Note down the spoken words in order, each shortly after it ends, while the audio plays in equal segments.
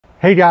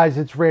Hey guys,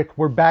 it's Rick.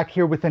 We're back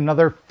here with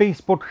another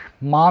Facebook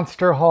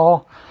monster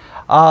haul.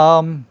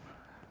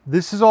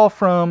 This is all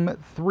from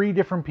 3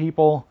 different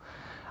people.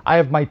 I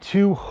have my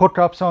 2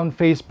 hookups on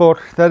Facebook.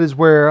 That is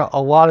where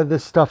a lot of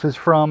this stuff is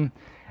from.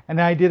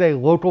 And I did a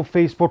local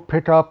Facebook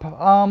pickup.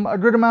 A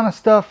good amount of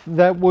stuff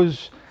that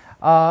was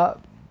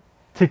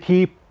to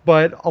keep,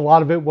 but a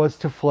lot of it was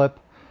to flip.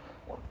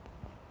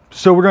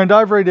 So we're going to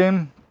dive right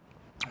in.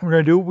 We're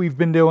going to do what we've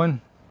been doing.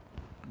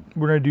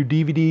 We're going to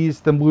do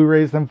DVDs, then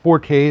Blu-Rays, then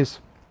 4Ks.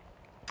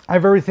 I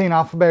have everything in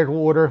alphabetical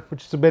order,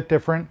 which is a bit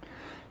different.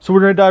 So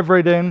we're going to dive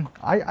right in.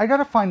 I got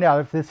to find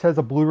out if this has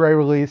a Blu-ray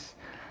release.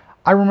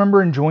 I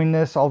remember enjoying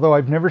this, although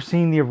I've never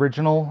seen the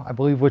original, I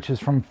believe, which is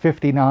from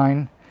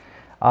 '59.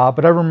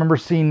 But I remember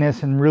seeing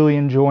this and really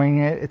enjoying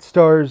it. It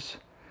stars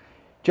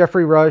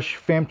Jeffrey Rush,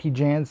 Famke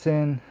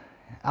Janssen,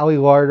 Ali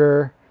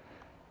Larter,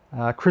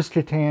 Chris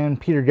Kattan,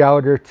 Peter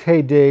Gallagher,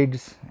 Taye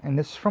Diggs. And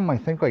this is from, I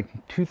think,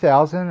 like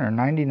 2000 or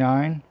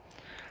 99.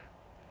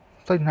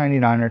 It's like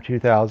 99 or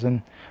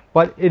 2000.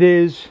 But it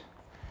is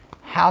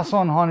House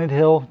on Haunted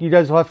Hill. You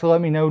guys will have to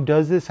let me know,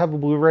 does this have a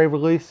Blu-ray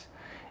release?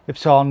 If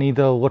so, I'll need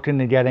to look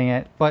into getting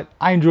it. But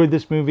I enjoyed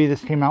this movie.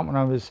 This came out when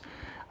I was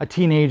a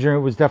teenager.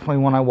 It was definitely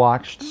one I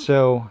watched.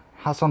 So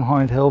House on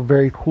Haunted Hill,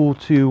 very cool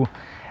to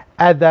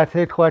add that to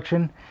the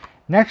collection.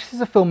 Next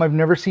is a film I've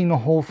never seen the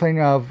whole thing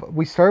of.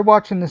 We started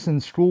watching this in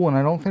school and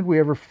I don't think we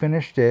ever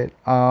finished it.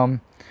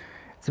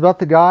 It's about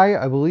the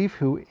guy, I believe,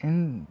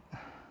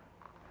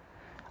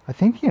 I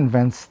think he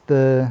invents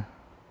the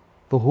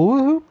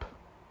hula hoop,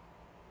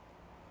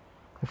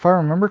 if I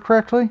remember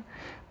correctly.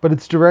 But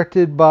it's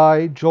directed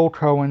by Joel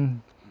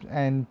Cohen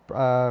and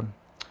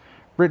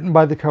written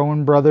by the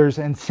Coen brothers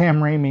and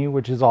Sam Raimi,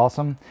 which is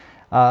awesome.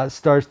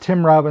 Stars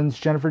Tim Robbins,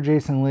 Jennifer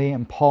Jason Leigh,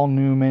 and Paul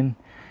Newman.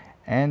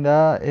 And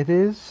it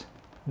is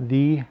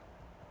the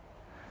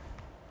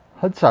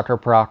Hudsucker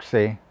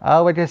Proxy.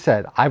 Like I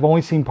said, I've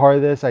only seen part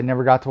of this. I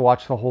never got to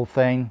watch the whole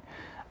thing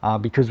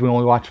because we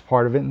only watched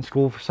part of it in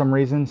school for some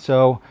reason.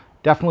 So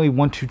definitely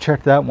want to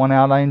check that one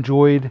out. I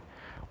enjoyed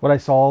what I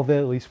saw of it,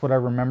 at least what I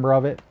remember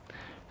of it.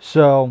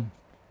 So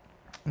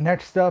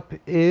next up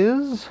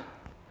is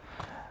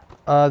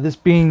this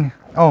being,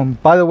 oh,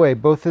 by the way,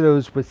 both of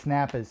those with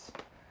Snappas.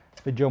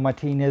 For Joe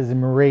Martinez and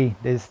Marie,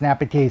 the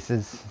Snappa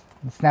cases.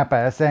 Snappa,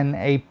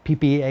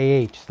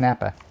 S-N-A-P-P-A-H,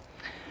 Snappa.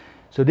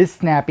 So this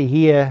Snappy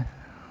here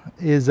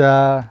is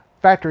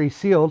factory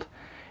sealed,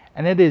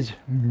 and it is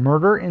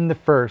Murder in the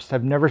First.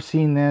 I've never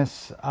seen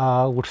this.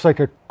 Looks like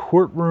a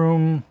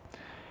courtroom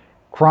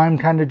crime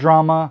kind of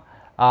drama.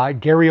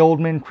 Gary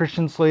Oldman,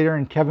 Christian Slater,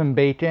 and Kevin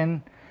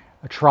Bacon.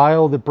 A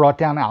trial that brought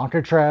down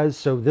Alcatraz.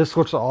 So this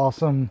looks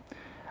awesome.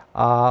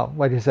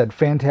 Like I said,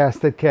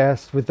 fantastic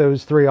cast with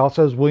those 3.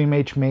 Also has William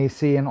H.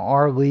 Macy and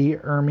R. Lee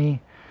Ermey.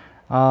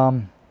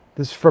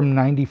 This is from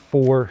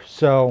 '94.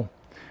 So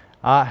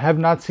I have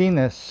not seen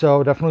this,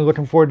 so definitely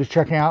looking forward to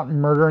checking out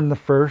Murder in the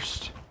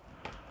First.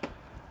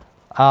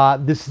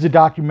 This is a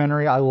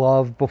documentary I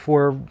love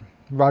before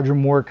Roger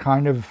Moore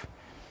kind of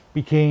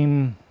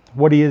became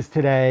what he is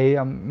today,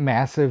 a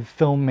massive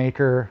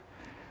filmmaker,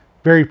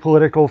 very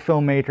political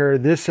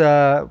filmmaker. This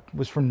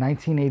was from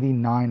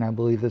 1989, I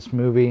believe, this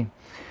movie.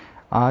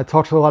 It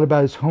talks a lot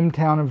about his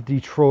hometown of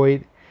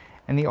Detroit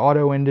and the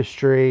auto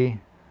industry.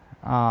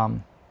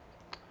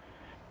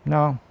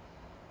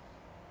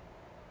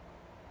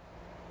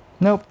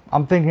 Nope,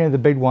 I'm thinking of the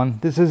big one.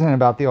 This isn't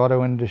about the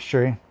auto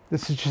industry.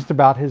 This is just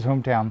about his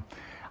hometown.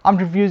 I'm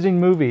confusing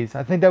movies.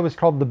 I think that was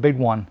called The Big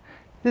One.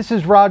 This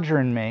is Roger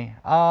and Me.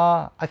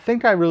 I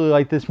think I really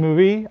like this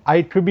movie.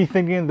 I could be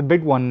thinking of The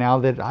Big One now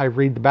that I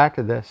read the back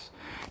of this.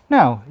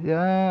 No,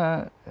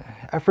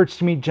 efforts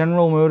to meet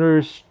General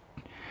Motors.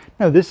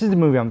 No, this is the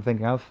movie I'm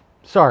thinking of.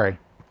 Sorry,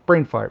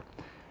 brain fart.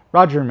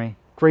 Roger and Me,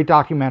 great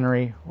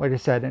documentary. Like I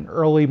said, an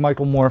early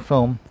Michael Moore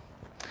film.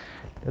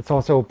 That's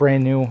also a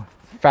brand new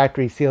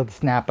factory sealed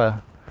Snappa.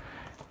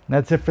 And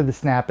that's it for the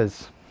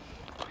Snappas.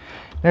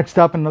 Next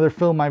up, another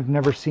film I've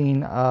never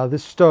seen.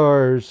 This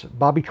stars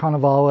Bobby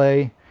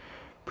Cannavale,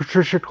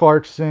 Patricia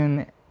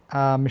Clarkson,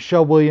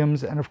 Michelle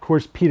Williams, and of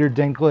course Peter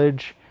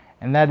Dinklage.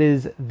 And that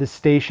is The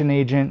Station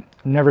Agent.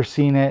 I've never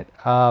seen it.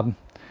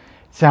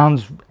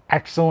 Sounds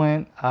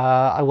excellent.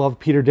 I love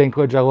Peter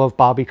Dinklage. I love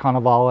Bobby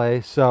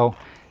Cannavale. So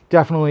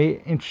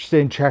definitely interested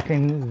in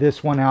checking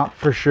this one out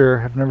for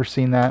sure. I've never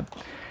seen that.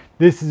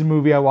 This is a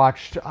movie I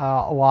watched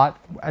a lot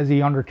as a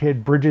younger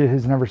kid. Bridget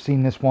has never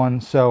seen this one,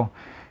 so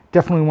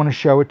definitely want to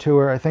show it to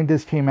her. I think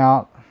this came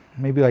out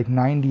maybe like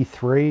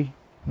 92,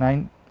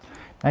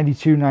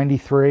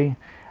 93.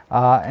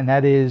 And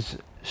that is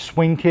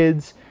Swing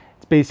Kids.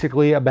 It's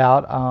basically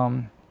about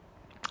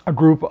a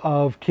group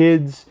of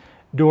kids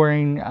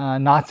during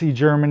Nazi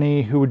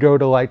Germany who would go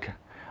to like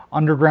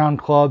underground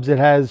clubs. It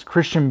has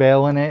Christian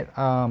Bale in it.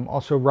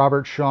 Also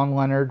Robert Sean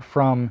Leonard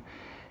from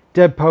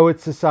Dead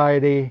Poets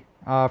Society.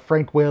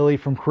 Frank Whaley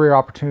from Career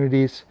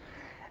Opportunities.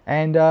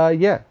 And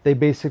yeah, they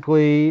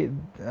basically,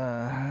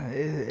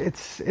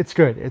 it's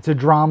good. It's a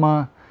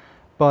drama,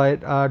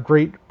 but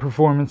great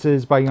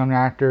performances by young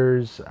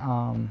actors.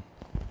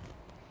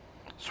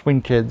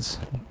 Swing Kids.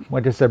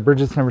 Like I said,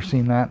 Bridget's never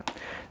seen that.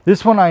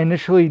 This one I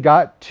initially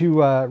got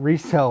to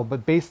resell,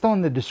 but based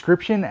on the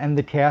description and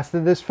the cast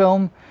of this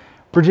film,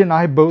 Bridget and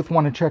I both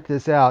want to check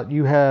this out.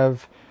 You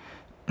have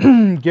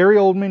Gary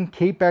Oldman,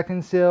 Kate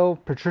Beckinsale,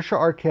 Patricia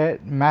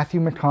Arquette, Matthew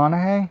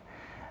McConaughey,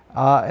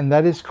 and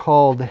that is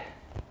called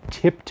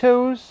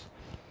Tiptoes.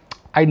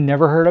 I'd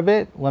never heard of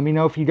it. Let me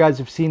know if you guys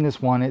have seen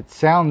this one. It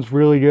sounds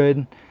really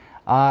good,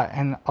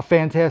 and a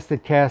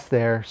fantastic cast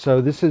there. So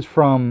this is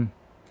from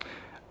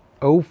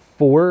 03,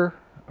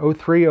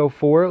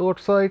 04 it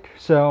looks like.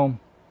 So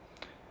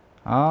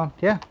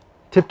yeah,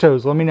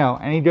 Tiptoes, let me know.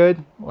 Any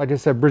good? Like I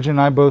said, Bridget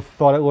and I both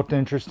thought it looked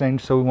interesting,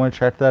 so we want to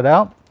check that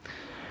out.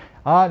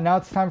 Now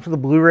it's time for the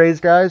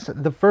Blu-rays, guys.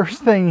 The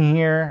first thing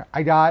here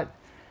I got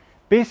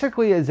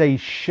basically is a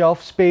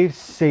shelf space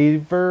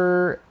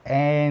saver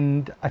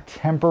and a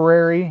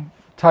temporary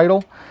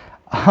title.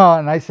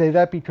 And I say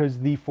that because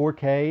the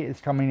 4K is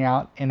coming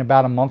out in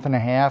about a month and a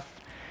half,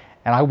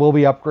 and I will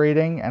be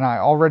upgrading, and I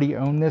already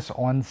own this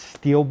on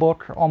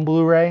Steelbook on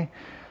Blu-ray.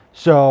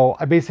 So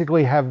I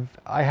basically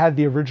I had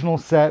the original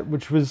set,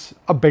 which was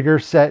a bigger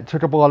set,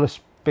 took up a lot of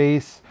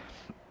space.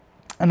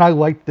 And I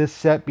like this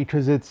set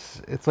because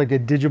it's like a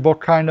digibook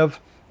kind of.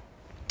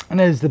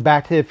 And it is the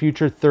Back to the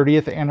Future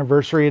 30th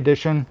Anniversary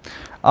Edition.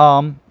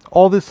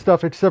 All this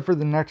stuff, except for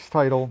the next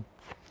title,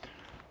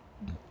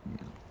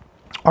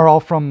 are all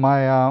from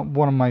my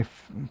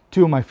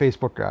two of my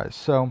Facebook guys.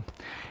 So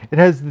it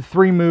has the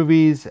 3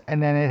 movies,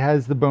 and then it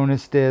has the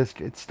bonus disc.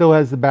 It still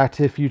has the Back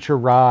to the Future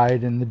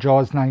ride and the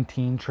Jaws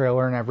 19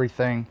 trailer and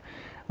everything.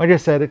 Like I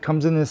said, it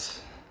comes in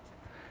this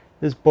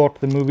book.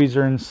 The movies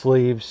are in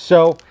sleeves.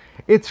 So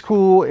it's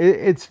cool.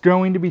 It's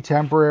going to be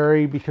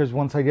temporary because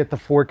once I get the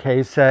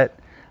 4K set,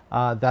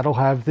 that'll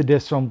have the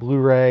discs on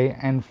Blu-ray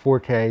and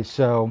 4K.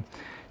 So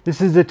this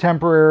is a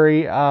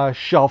temporary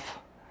shelf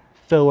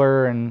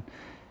filler and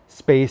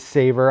space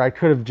saver. I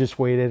could have just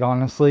waited,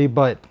 honestly,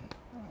 but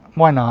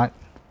why not?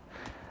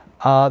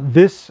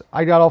 This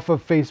I got off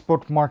of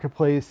Facebook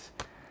Marketplace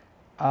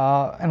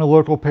and a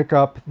local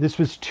pickup. This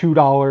was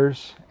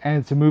 $2, and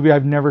it's a movie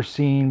I've never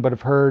seen, but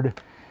I've heard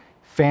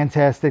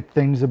fantastic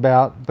things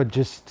about, but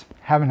just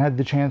haven't had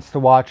the chance to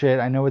watch it.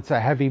 I know it's a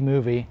heavy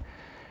movie,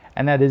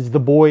 and that is The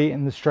Boy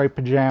in the Striped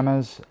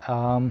Pajamas.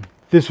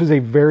 This was a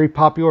very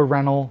popular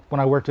rental when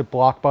I worked at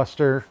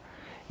Blockbuster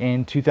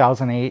in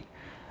 2008.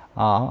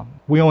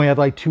 We only had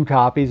like 2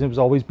 copies. It was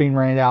always being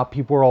rented out.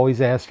 People were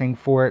always asking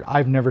for it.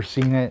 I've never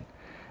seen it.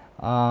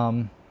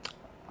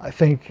 I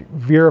think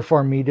Vera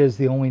Farmiga is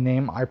the only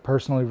name I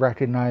personally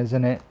recognize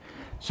in it.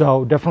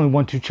 So definitely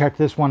want to check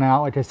this one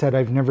out. Like I said,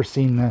 I've never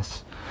seen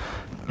this.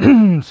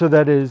 So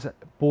that is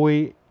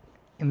Boy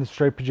in the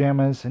Striped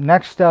Pajamas.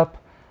 Next up,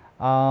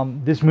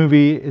 this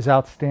movie is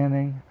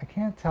outstanding. I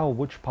can't tell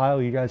which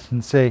pile you guys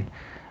can see.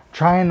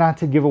 Trying not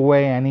to give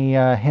away any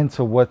hints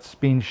of what's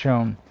being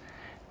shown.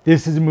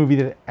 This is a movie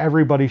that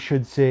everybody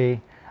should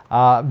see.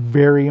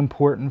 Very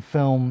important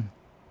film.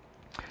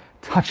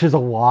 Touches a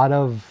lot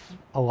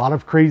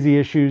of crazy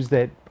issues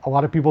that a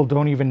lot of people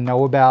don't even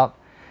know about,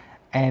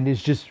 and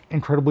is just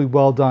incredibly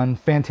well done.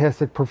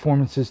 Fantastic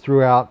performances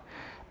throughout.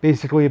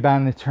 Basically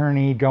about an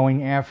attorney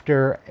going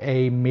after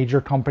a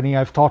major company.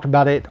 I've talked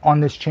about it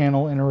on this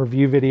channel in a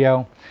review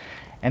video,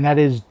 and that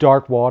is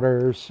Dark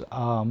Waters,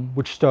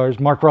 which stars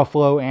Mark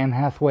Ruffalo, Anne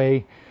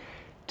Hathaway,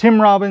 Tim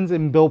Robbins,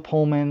 and Bill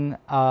Pullman.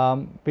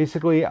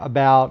 Basically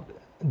about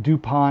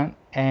DuPont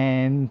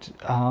and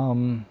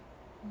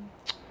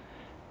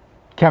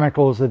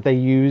chemicals that they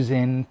use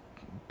in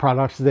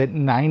products that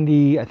I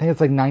think it's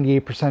like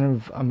 98%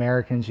 of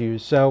Americans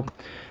use. So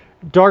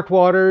Dark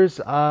Waters,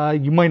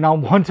 you might not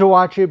want to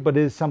watch it, but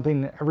it is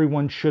something that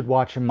everyone should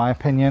watch, in my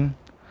opinion.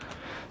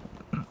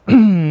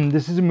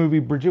 This is a movie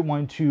Bridget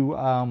wanted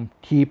to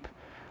keep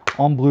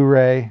on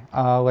Blu-ray.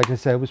 Like I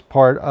said, it was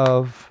part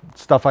of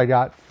stuff I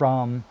got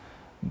from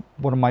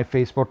one of my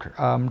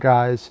Facebook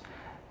guys.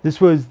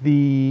 This was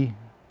the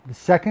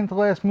second to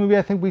last movie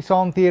I think we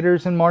saw in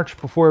theaters in March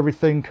before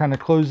everything kind of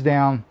closed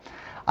down.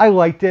 I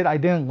liked it. I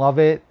didn't love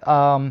it.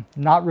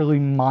 Not really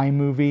my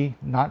movie.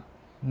 Not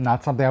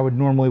something I would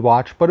normally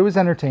watch, but it was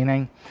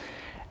entertaining.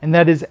 And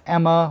that is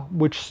Emma,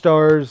 which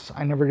stars,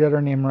 I never get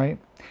her name right,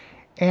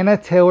 Anna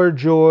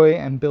Taylor-Joy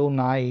and Bill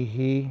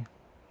Nighy.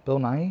 Bill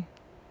Nighy?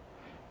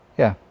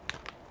 Yeah.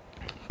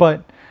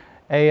 But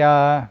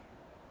a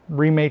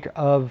remake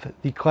of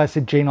the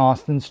classic Jane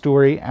Austen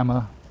story,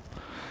 Emma.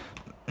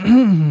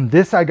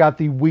 This I got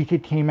the week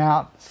it came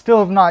out. Still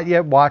have not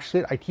yet watched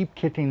it. I keep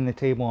kicking the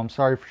table. I'm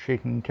sorry for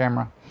shaking the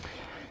camera.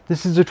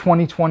 This is a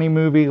 2020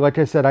 movie. Like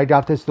I said, I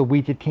got this the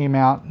week it came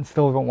out and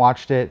still haven't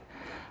watched it.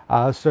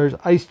 Stars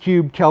Ice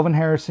Cube, Kelvin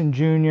Harrison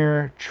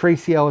Jr.,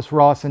 Tracy Ellis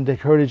Ross, and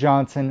Dakota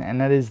Johnson,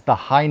 and that is The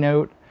High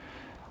Note.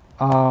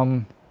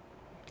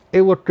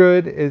 It looked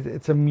good.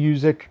 It's a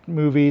music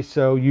movie,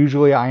 so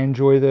usually I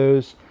enjoy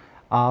those.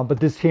 But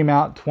this came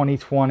out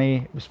 2020.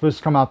 It was supposed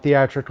to come out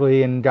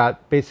theatrically and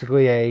got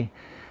basically a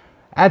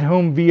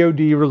at-home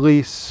VOD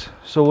release.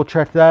 So we'll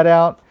check that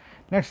out.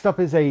 Next up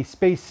is a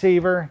space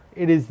saver.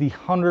 It is the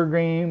Hunger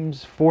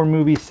Games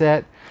 4-movie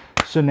set.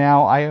 So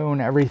now I own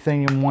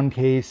everything in one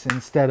case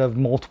instead of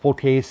multiple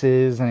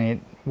cases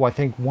and I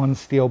think one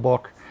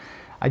steelbook.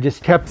 I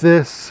just kept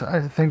this.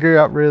 I think I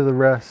got rid of the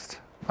rest.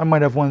 I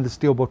might have one of the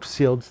steelbooks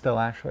sealed still,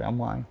 actually. I'm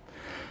lying.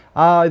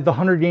 The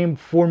 100 game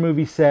 4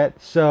 movie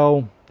set.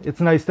 So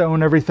it's nice to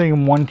own everything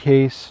in one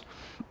case.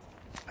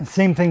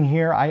 Same thing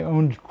here. I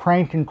owned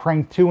Crank and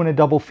Crank 2 in a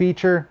double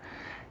feature.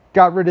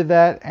 Got rid of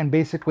that and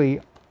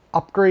basically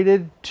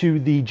upgraded to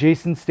the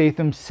Jason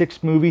Statham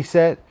 6 movie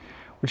set,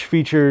 which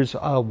features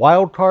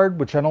Wild Card,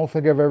 which I don't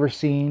think I've ever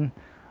seen,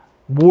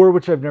 War,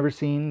 which I've never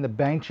seen, The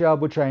Bank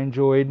Job, which I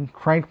enjoyed,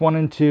 Crank 1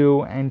 and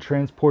 2, and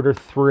Transporter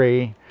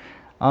 3.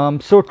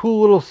 So a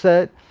cool little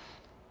set,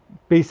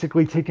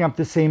 basically taking up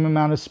the same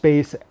amount of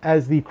space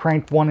as the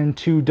Crank 1 and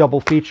 2 double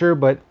feature,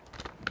 but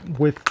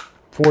with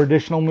 4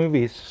 additional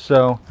movies.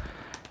 So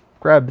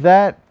grab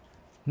that.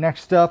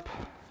 Next up,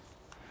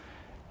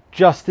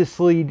 Justice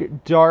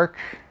League Dark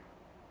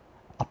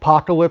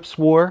Apocalypse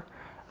War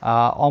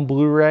on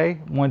Blu-ray.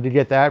 Wanted to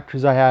get that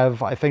because I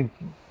have, I think,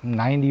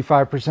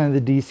 95% of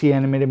the DC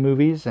animated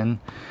movies and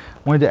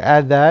wanted to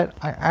add that.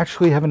 I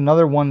actually have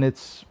another one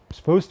that's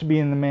supposed to be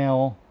in the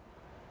mail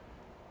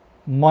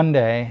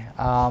Monday.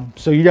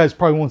 So you guys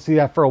probably won't see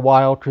that for a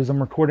while because I'm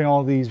recording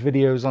all these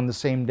videos on the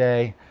same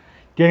day.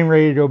 Getting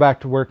ready to go back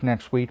to work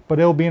next week, but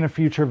it'll be in a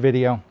future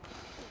video.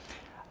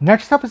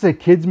 Next up is a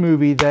kids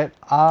movie that,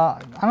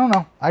 I don't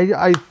know,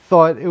 I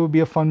thought it would be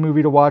a fun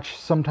movie to watch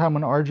sometime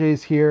when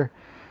RJ's here.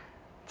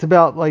 It's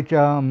about like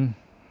a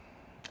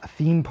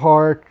theme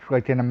park,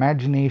 like an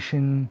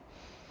imagination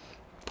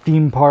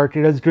theme park.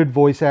 It has good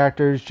voice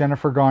actors,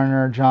 Jennifer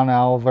Garner, John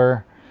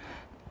Oliver,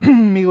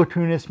 Mila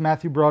Kunis,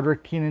 Matthew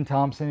Broderick, Kenan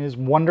Thompson. Is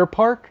Wonder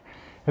Park.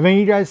 Have any of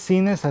you guys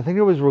seen this? I think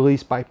it was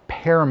released by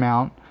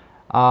Paramount.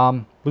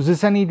 Was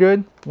this any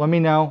good? Let me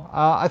know.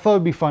 I thought it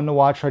would be fun to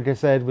watch, like I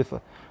said, with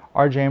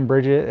RJ and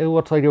Bridget. It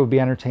looks like it would be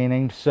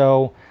entertaining.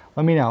 So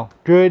let me know.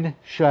 Good?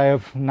 Should I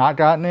have not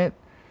gotten it?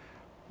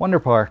 Wonder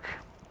Park.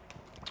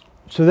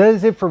 So that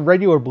is it for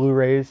regular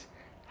Blu-rays.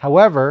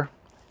 However,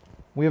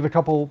 we have a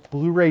couple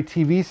Blu-ray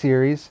TV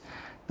series.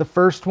 The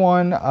first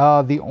one,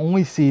 the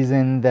only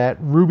season that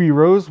Ruby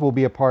Rose will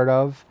be a part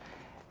of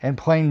and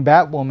playing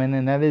Batwoman,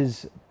 and that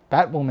is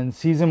Batwoman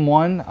Season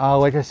 1.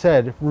 Like I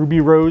said, Ruby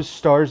Rose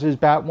stars as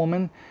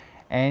Batwoman,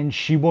 and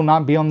she will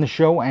not be on the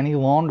show any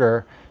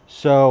longer.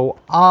 So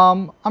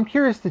I'm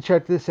curious to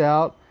check this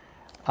out.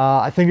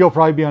 I think it'll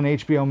probably be on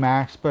HBO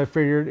Max, but I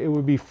figured it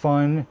would be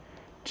fun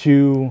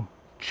to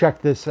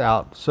check this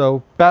out.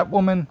 So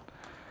Batwoman.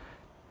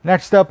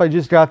 Next up, I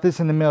just got this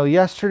in the mail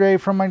yesterday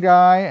from my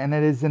guy, and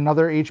it is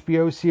another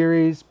HBO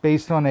series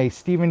based on a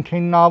Stephen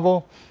King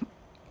novel.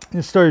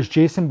 It stars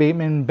Jason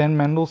Bateman and Ben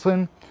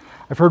Mendelsohn.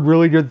 I've heard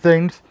really good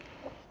things.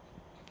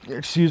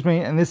 Excuse me.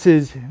 And this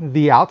is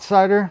The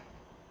Outsider.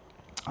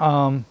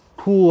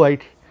 Cool,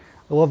 like,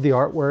 I love the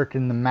artwork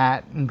and the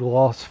matte and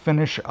gloss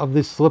finish of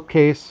this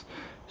slipcase.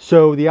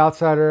 So The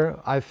Outsider,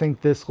 I think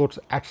this looks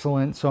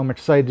excellent. So I'm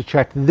excited to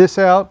check this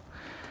out.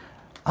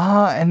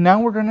 And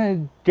now we're going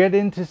to get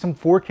into some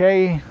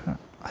 4K.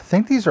 I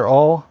think these are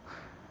all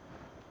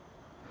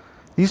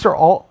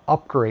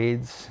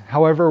upgrades.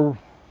 However,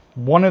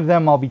 one of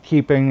them I'll be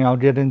keeping. I'll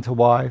get into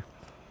why.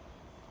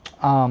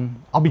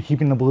 I'll be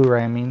keeping the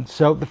Blu-ray, I mean.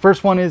 So the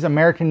first one is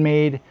American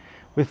Made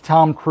with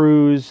Tom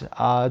Cruise,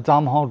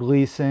 Domhnall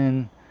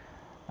Gleeson,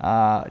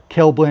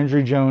 Kel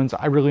Blandry Jones.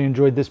 I really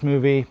enjoyed this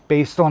movie.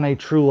 Based on a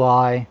true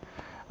lie.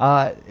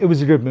 It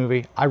was a good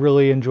movie. I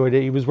really enjoyed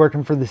it. He was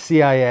working for the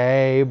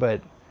CIA,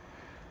 but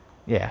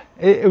yeah,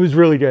 it was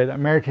really good.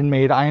 American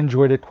Made. I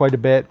enjoyed it quite a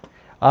bit.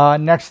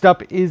 Next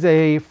up is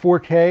a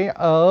 4K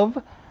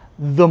of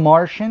The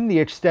Martian, the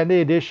extended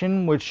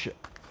edition, which,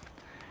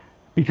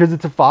 because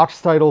it's a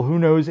Fox title, who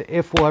knows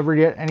if we'll ever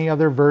get any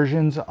other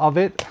versions of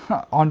it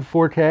on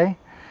 4K,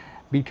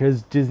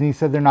 because Disney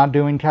said they're not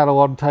doing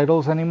catalog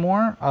titles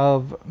anymore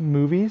of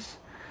movies.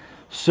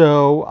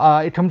 So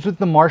it comes with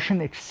The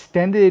Martian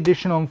extended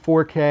edition on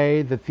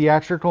 4K, the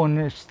theatrical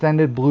and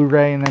extended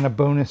Blu-ray, and then a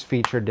bonus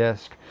feature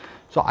disc.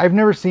 So I've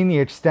never seen the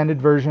extended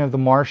version of The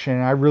Martian,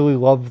 and I really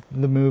love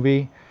the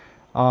movie.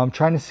 I'm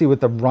trying to see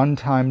what the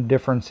runtime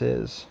difference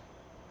is.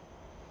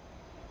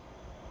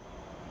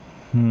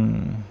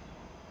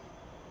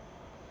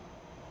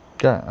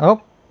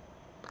 Oh,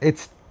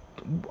 it's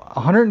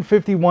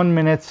 151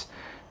 minutes.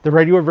 The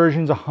regular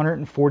version is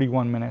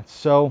 141 minutes.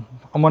 So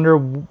I wonder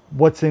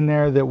what's in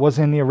there that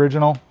wasn't in the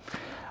original.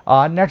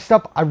 Next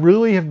up, I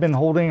really have been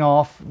holding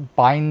off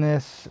buying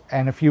this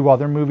and a few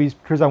other movies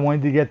because I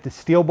wanted to get the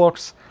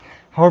steelbooks.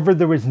 However,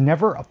 there was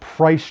never a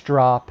price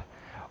drop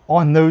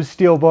on those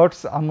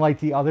steelbooks, unlike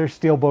the other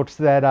steelbooks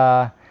that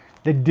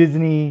that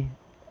Disney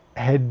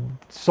had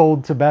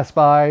sold to Best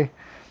Buy.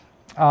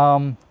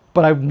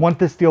 But I want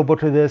the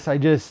steelbook of this. I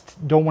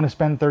just don't want to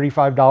spend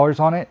 $35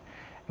 on it.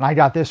 And I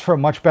got this for a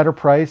much better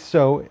price.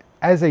 So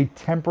as a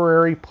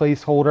temporary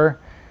placeholder,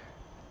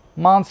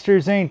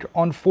 Monsters, Inc.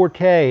 on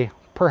 4K.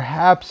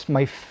 Perhaps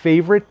my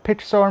favorite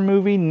Pixar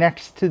movie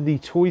next to the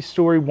Toy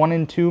Story 1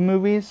 and 2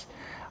 movies.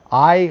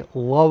 I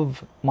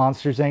love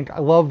Monsters, Inc. I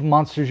love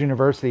Monsters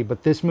University,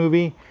 but this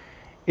movie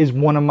is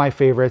one of my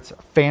favorites.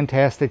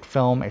 Fantastic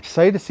film.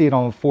 Excited to see it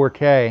on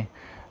 4K.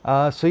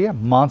 So yeah,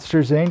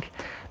 Monsters, Inc.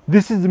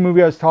 This is the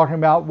movie I was talking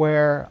about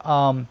where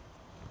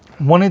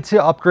wanted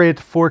to upgrade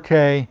to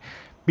 4K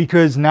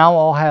because now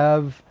I'll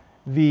have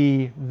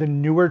the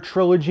newer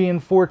trilogy in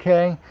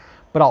 4K,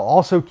 but I'll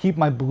also keep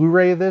my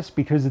Blu-ray of this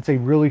because it's a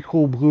really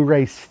cool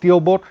Blu-ray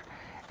steelbook,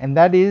 and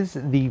that is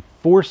The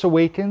Force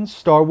Awakens,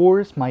 Star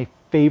Wars, my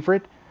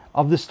favorite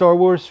of the Star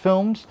Wars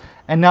films.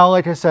 And now,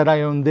 like I said,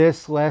 I own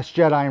this, Last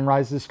Jedi and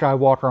Rise of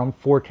Skywalker on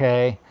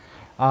 4K.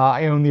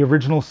 I own the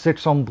original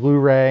 6 on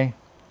Blu-ray,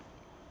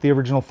 the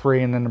original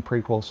 3, and then the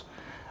prequels.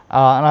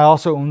 And I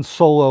also own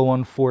Solo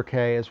on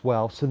 4K as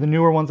well. So the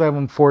newer ones I have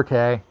on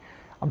 4K.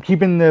 I'm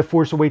keeping the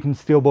Force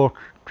Awakens steelbook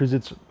because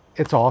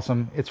it's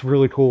awesome. It's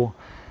really cool.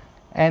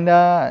 And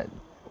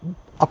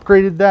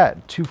upgraded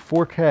that to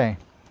 4K.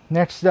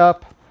 Next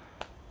up,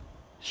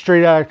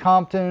 Straight Outta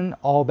Compton,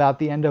 all about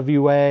the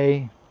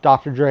NWA,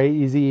 Dr. Dre,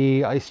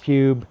 Eazy-E, Ice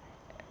Cube,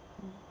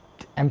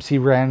 MC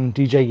Ren,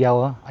 DJ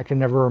Yella. I can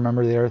never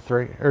remember the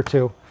other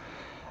two.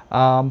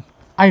 I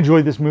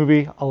enjoyed this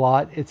movie a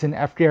lot. It's an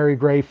F. Gary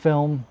Gray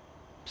film,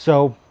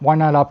 so why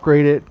not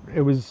upgrade it?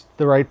 It was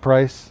the right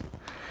price.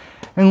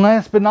 And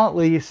last but not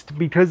least,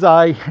 because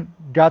I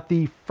got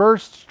the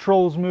first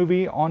Trolls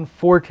movie on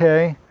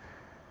 4K,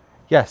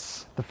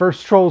 yes, the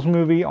first Trolls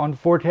movie on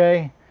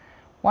 4K,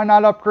 why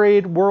not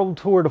upgrade World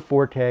Tour to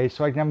 4K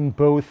so I can have them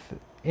both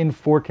in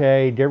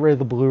 4K, get rid of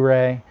the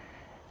Blu-ray,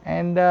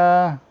 and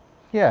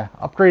yeah,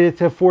 upgrade it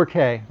to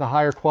 4K, the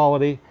higher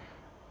quality.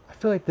 I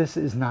feel like this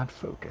is not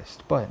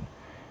focused, but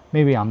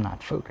maybe I'm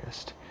not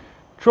focused.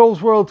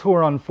 Trolls World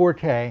Tour on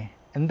 4K,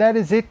 and that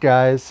is it,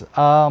 guys.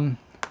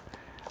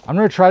 I'm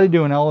going to try to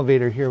do an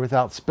elevator here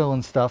without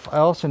spilling stuff. I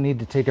also need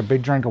to take a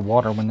big drink of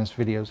water when this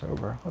video's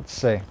over. Let's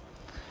see.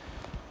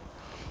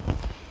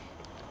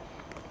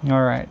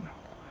 All right.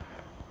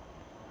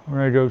 We're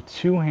going to go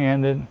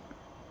two-handed.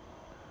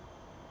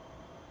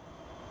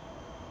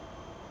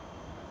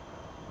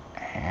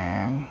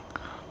 And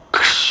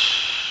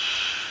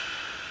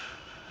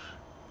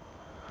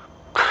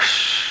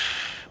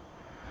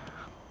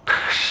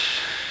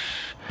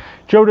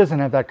Joe doesn't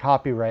have that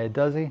copyright,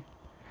 does he?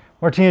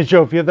 Martinez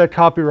Joe, if you have that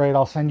copyright,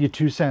 I'll send you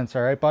 2 cents,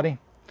 all right, buddy?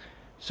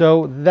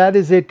 So that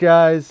is it,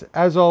 guys.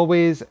 As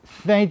always,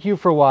 thank you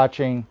for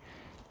watching.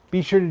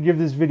 Be sure to give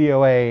this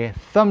video a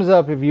thumbs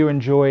up if you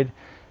enjoyed.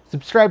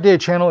 Subscribe to the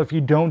channel if you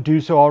don't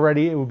do so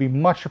already. It would be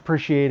much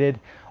appreciated.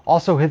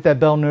 Also, hit that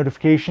bell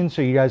notification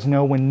so you guys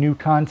know when new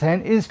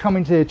content is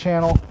coming to the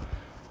channel.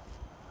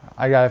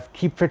 I gotta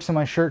keep fixing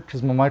my shirt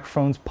because my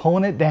microphone's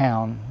pulling it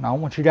down. I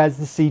don't want you guys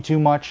to see too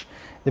much.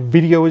 The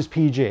video is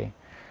PG.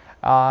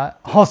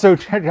 Also,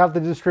 check out the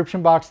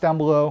description box down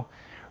below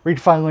where you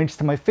can find links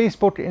to my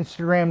Facebook,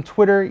 Instagram,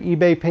 Twitter,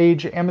 eBay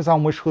page,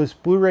 Amazon wishlist,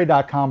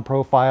 Blu-ray.com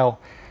profile,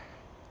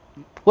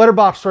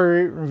 Letterboxd where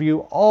I review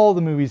all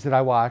the movies that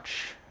I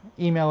watch,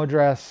 email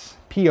address,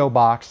 P.O.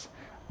 box.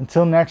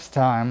 Until next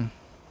time,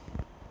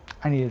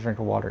 I need a drink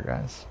of water,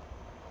 guys.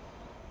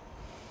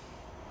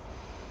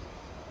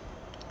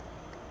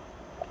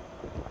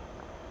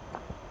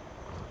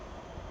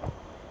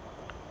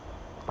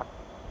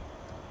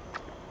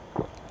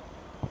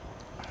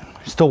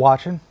 Still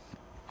watching?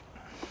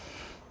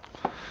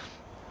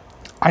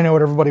 I know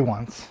what everybody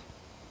wants.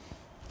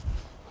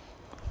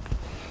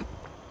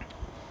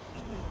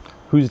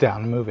 Who's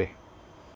down the movie?